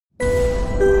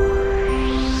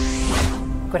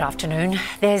Good afternoon.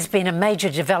 There's been a major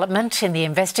development in the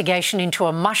investigation into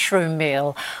a mushroom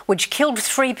meal which killed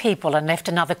 3 people and left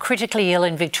another critically ill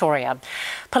in Victoria.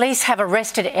 Police have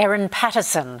arrested Erin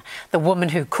Patterson, the woman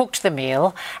who cooked the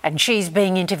meal, and she's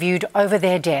being interviewed over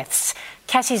their deaths.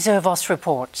 Cassie Zervos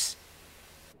reports.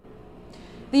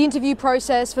 The interview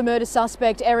process for murder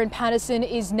suspect Erin Patterson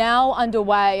is now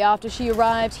underway after she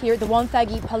arrived here at the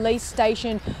Wonthaggi Police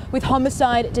Station with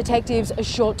homicide detectives a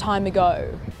short time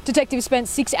ago. Detectives spent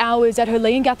 6 hours at her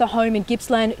Leongatha home in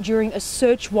Gippsland during a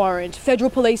search warrant.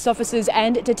 Federal police officers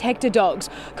and detector dogs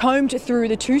combed through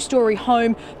the 2-storey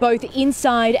home, both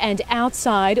inside and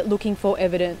outside, looking for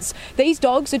evidence. These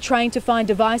dogs are trained to find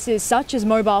devices such as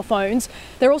mobile phones.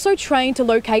 They're also trained to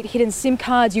locate hidden SIM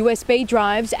cards, USB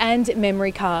drives and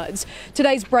memory cards.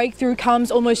 Today's breakthrough comes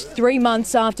almost 3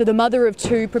 months after the mother of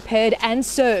 2 prepared and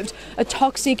served a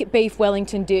toxic beef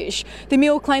Wellington dish. The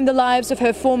meal claimed the lives of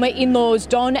her former in-laws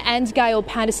Don and Gail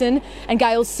Patterson and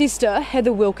Gail's sister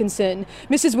Heather Wilkinson.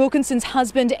 Mrs Wilkinson's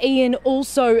husband Ian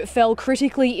also fell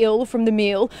critically ill from the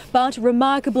meal, but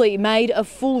remarkably made a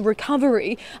full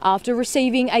recovery after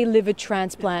receiving a liver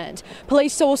transplant.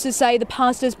 Police sources say the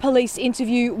pastor's police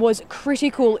interview was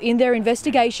critical in their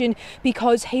investigation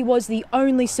because he was the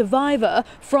only survivor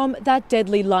from that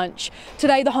deadly lunch.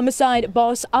 Today, the homicide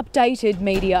boss updated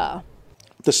media.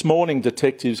 This morning,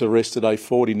 detectives arrested a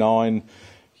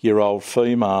 49-year-old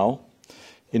female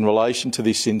in relation to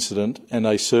this incident, and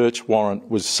a search warrant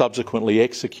was subsequently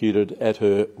executed at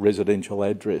her residential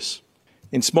address.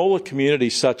 In smaller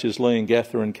communities such as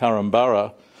Leongatha and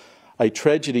Curramborough, a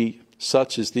tragedy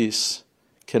such as this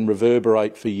can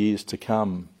reverberate for years to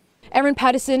come. Erin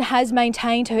Patterson has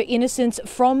maintained her innocence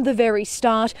from the very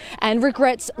start and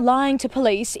regrets lying to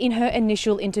police in her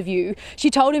initial interview. She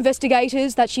told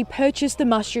investigators that she purchased the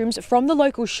mushrooms from the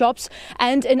local shops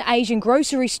and an Asian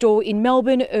grocery store in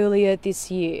Melbourne earlier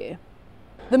this year.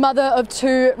 The mother of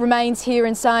 2 remains here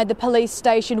inside the police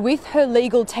station with her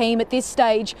legal team. At this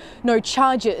stage, no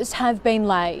charges have been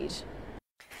laid.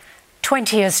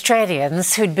 20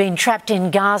 Australians who'd been trapped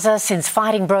in Gaza since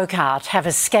fighting broke out have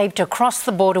escaped across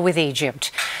the border with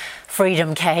Egypt.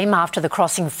 Freedom came after the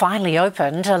crossing finally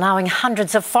opened, allowing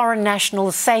hundreds of foreign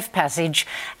nationals safe passage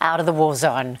out of the war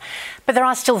zone. But there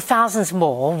are still thousands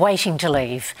more waiting to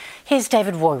leave. Here's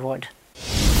David Woiwod.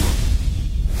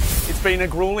 It's been a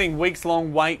gruelling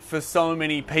weeks-long wait for so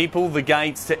many people. The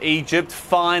gates to Egypt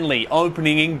finally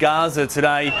opening in Gaza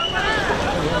today.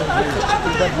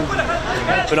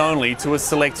 But only to a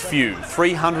select few,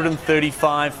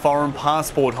 335 foreign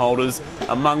passport holders,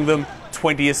 among them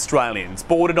 20 Australians,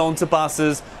 boarded onto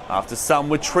buses after some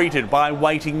were treated by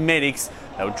waiting medics.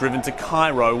 They were driven to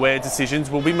Cairo, where decisions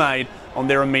will be made on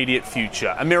their immediate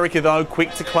future. America, though,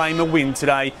 quick to claim a win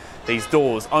today. These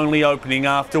doors only opening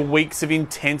after weeks of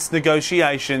intense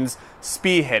negotiations,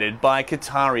 spearheaded by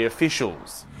Qatari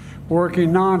officials.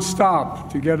 Working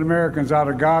non-stop to get Americans out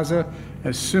of Gaza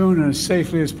as soon and as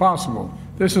safely as possible.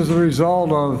 This is the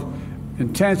result of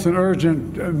intense and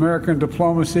urgent American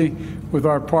diplomacy with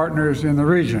our partners in the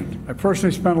region. I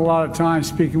personally spent a lot of time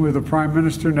speaking with the Prime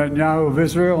Minister Netanyahu of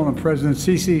Israel and the President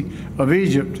Sisi of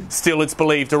Egypt. Still, it's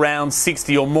believed around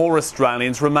 60 or more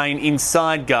Australians remain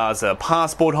inside Gaza,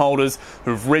 passport holders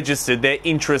who've registered their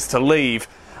interest to leave.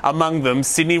 Among them,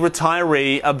 Sydney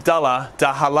retiree Abdullah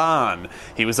Dahlan.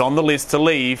 He was on the list to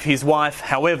leave. His wife,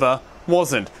 however,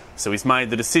 wasn't. So he's made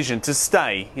the decision to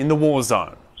stay in the war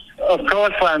zone. Of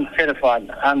course I'm terrified.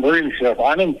 I'm really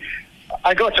terrified. I mean,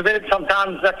 I go to bed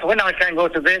sometimes. That's when I can go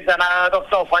to bed, and I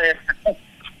don't know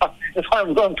if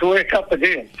I'm going to wake up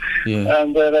again. Yeah.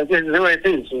 And this is the way it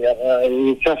is.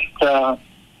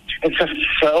 It's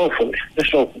just awful.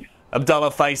 Just awful.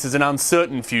 Abdullah faces an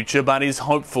uncertain future but is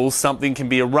hopeful something can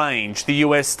be arranged. The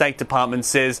US State Department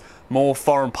says more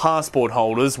foreign passport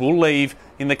holders will leave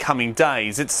in the coming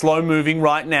days. It's slow moving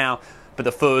right now, but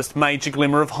the first major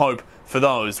glimmer of hope for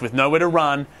those with nowhere to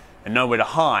run and nowhere to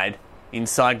hide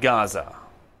inside Gaza.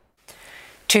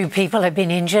 2 people have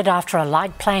been injured after a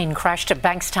light plane crashed at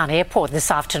Bankstown Airport this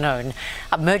afternoon.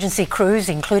 Emergency crews,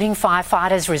 including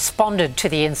firefighters, responded to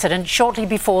the incident shortly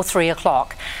before 3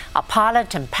 o'clock. A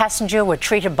pilot and passenger were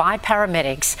treated by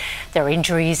paramedics. Their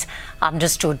injuries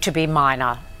understood to be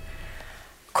minor.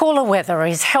 Cooler weather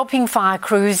is helping fire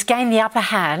crews gain the upper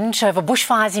hand over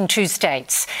bushfires in 2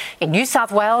 states. In New South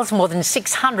Wales, more than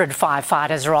 600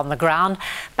 firefighters are on the ground,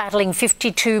 battling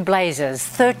 52 blazes,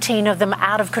 13 of them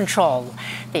out of control.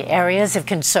 The areas of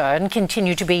concern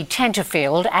continue to be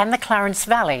Tenterfield and the Clarence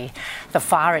Valley. The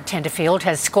fire at Tenterfield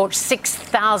has scorched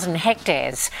 6,000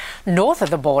 hectares. North of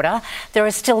the border, there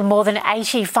are still more than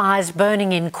 80 fires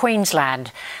burning in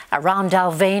Queensland. Around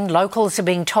Dalveen, locals are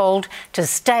being told to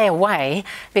stay away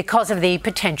because of the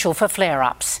potential for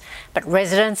flare-ups. But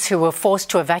residents who were forced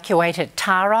to evacuate at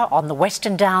Tara on the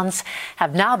Western Downs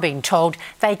have now been told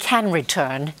they can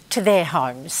return to their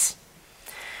homes.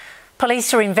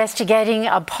 Police are investigating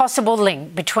a possible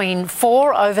link between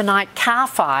 4 overnight car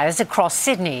fires across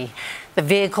Sydney. The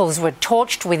vehicles were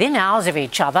torched within hours of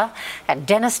each other at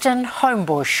Denniston,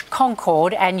 Homebush,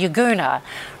 Concord and Yagoona.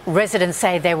 Residents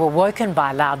say they were woken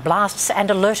by loud blasts and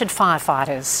alerted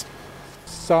firefighters.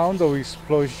 Sound of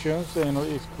explosions,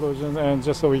 and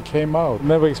just so we came out.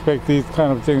 Never expect these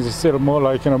kind of things. It's still more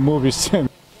like in a movie scene.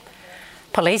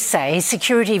 Police say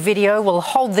security video will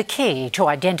hold the key to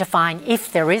identifying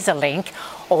if there is a link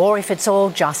or if it's all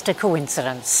just a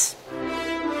coincidence.